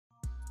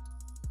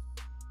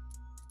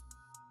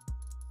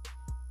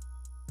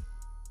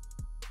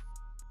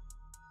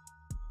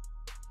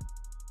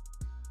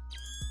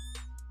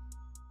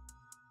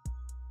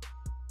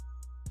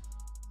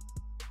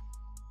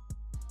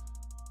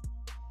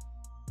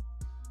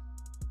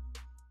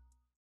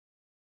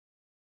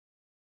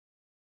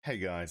Hey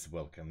guys,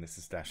 welcome. This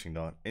is Dashing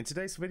Dot. In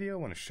today's video,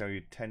 I want to show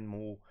you 10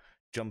 more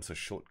jumps or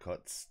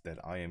shortcuts that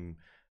I am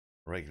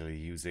regularly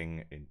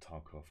using in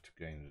Tarkov to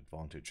gain an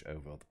advantage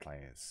over other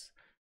players.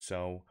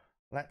 So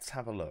let's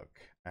have a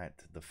look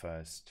at the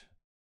first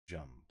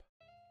jump.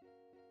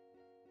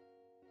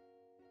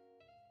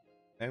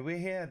 Now we're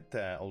here at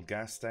the old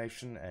gas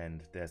station,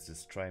 and there's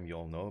this train you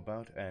all know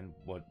about, and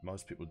what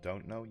most people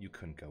don't know, you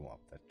couldn't go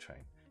up that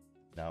train.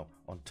 Now,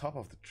 on top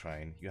of the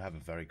train, you have a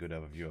very good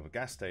overview of a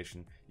gas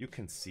station. You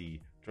can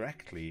see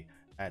directly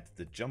at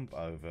the jump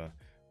over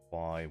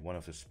by one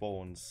of the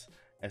spawns,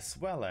 as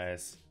well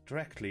as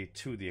directly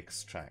to the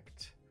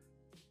extract.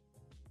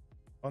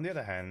 On the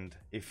other hand,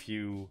 if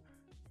you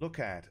look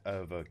at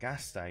over a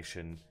gas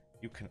station,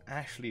 you can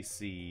actually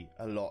see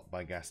a lot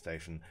by gas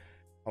station.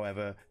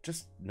 However,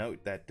 just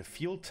note that the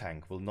fuel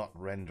tank will not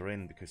render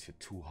in because you're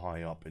too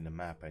high up in the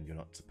map and you're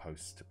not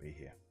supposed to be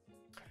here.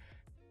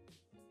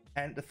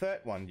 And the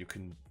third one you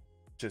can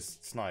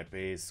just snipe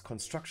is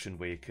construction,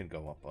 where you can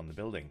go up on the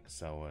building.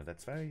 So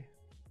that's very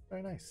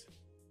nice.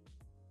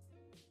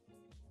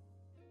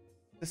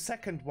 The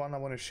second one I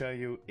want to show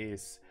you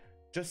is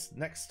just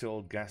next to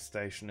old gas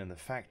station in the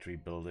factory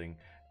building.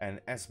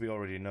 And as we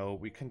already know,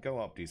 we can go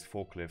up these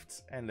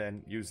forklifts and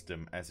then use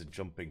them as a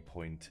jumping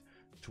point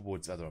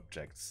towards other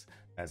objects.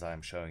 As I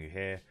am showing you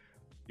here,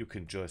 you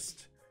can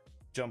just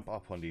jump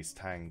up on these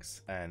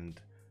tanks,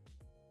 and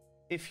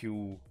if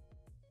you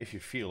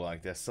feel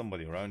like there's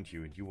somebody around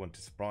you and you want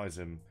to surprise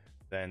them,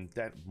 then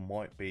that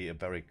might be a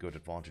very good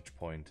advantage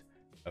point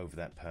over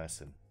that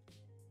person.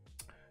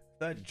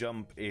 Third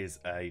jump is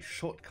a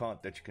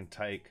shortcut that you can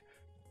take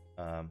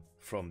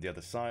from the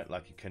other side,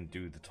 like you can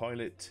do the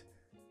toilet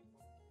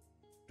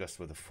just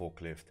with a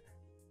forklift.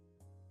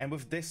 And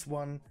with this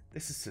one,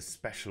 this is a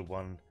special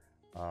one.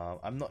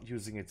 I'm not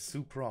using it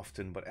super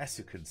often, but as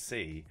you can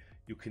see,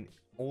 you can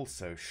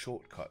also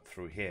shortcut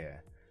through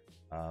here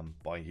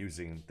by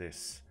using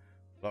this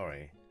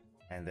lorry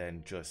and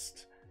then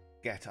just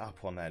get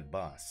up on that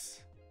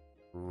bus.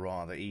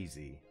 Rather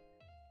easy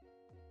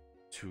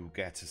to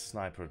get a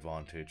sniper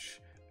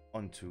advantage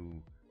onto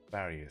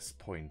various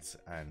points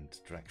and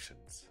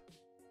directions.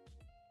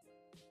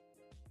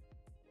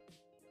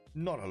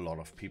 Not a lot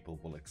of people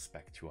will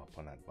expect you up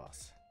on that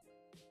bus.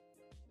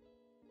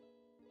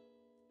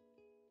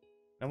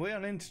 Now we're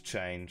on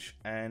interchange,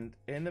 and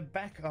in the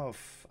back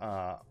of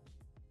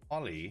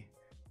Ollie,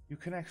 you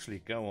can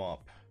actually go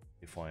up.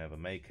 If I ever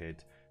make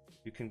it,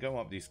 you can go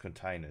up these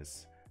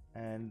containers,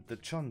 and the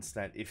chance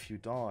that if you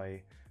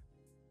die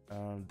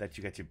that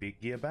you get your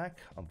big gear back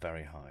are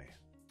very high.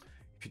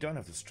 If you don't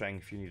have the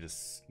strength, you need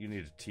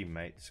a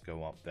teammate to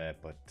go up there,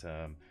 but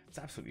it's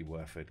absolutely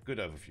worth it. Good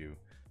overview.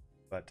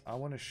 But I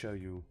want to show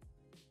you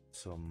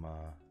some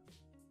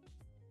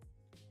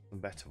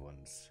better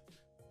ones.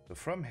 So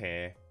from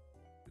here,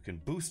 you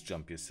can boost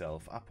jump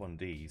yourself up on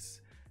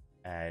these,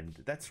 and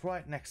that's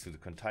right next to the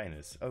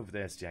containers. Over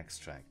there's the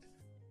extract.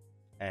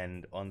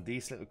 And on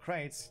these little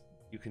crates,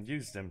 you can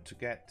use them to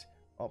get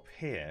up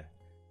here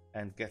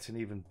and get an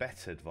even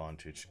better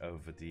advantage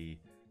over the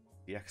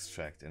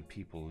extract and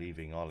people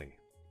leaving Ollie.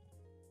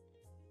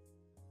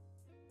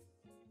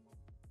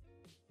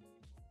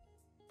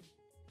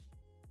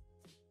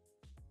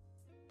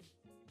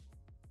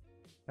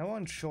 Now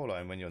on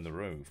shoreline, when you're on the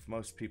roof,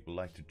 most people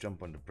like to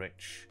jump on the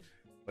bridge.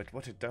 But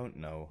what they don't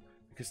know,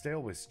 because they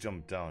always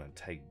jump down and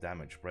take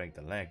damage, break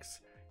their legs,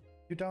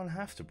 you don't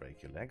have to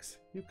break your legs.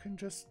 You can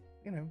just,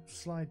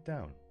 slide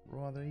down.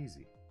 Rather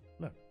easy.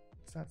 Look,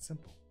 it's that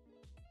simple.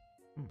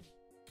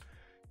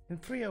 In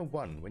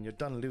 301, when you're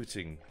done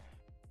looting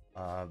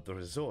the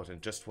resort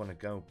and just want to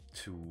go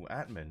to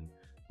admin,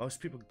 most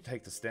people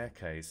take the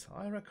staircase.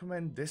 I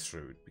recommend this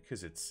route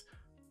because it's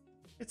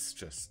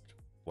just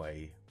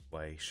way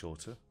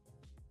shorter.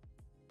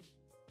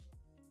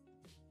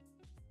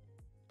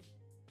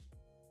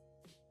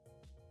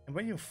 And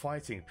when you're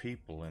fighting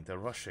people and they're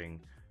rushing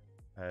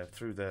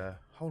through the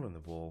hole in the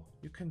wall,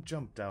 you can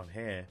jump down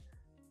here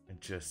and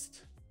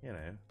just, kill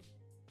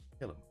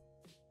them.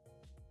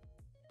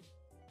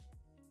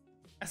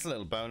 As a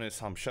little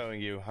bonus, I'm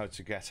showing you how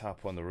to get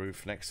up on the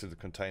roof next to the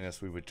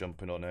containers we were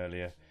jumping on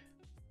earlier.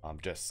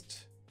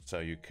 Just so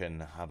you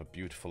can have a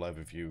beautiful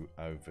overview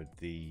over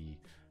the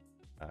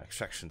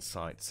extraction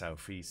site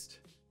southeast.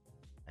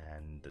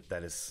 And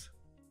that is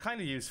kind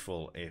of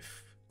useful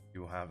if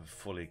you have a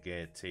fully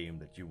geared team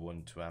that you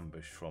want to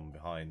ambush from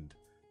behind.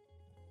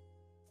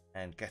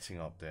 And getting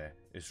up there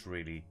is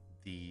really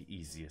the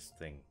easiest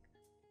thing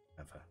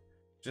ever.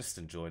 Just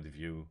enjoy the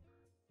view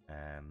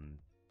and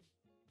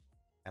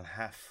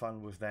have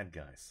fun with that,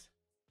 guys.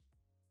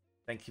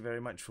 Thank you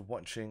very much for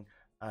watching.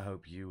 I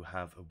hope you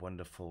have a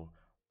wonderful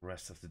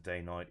rest of the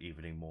day, night,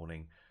 evening,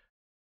 morning,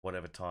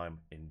 whatever time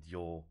in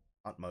your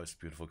utmost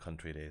beautiful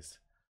country it is.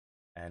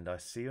 And I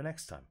see you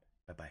next time.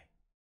 Bye bye.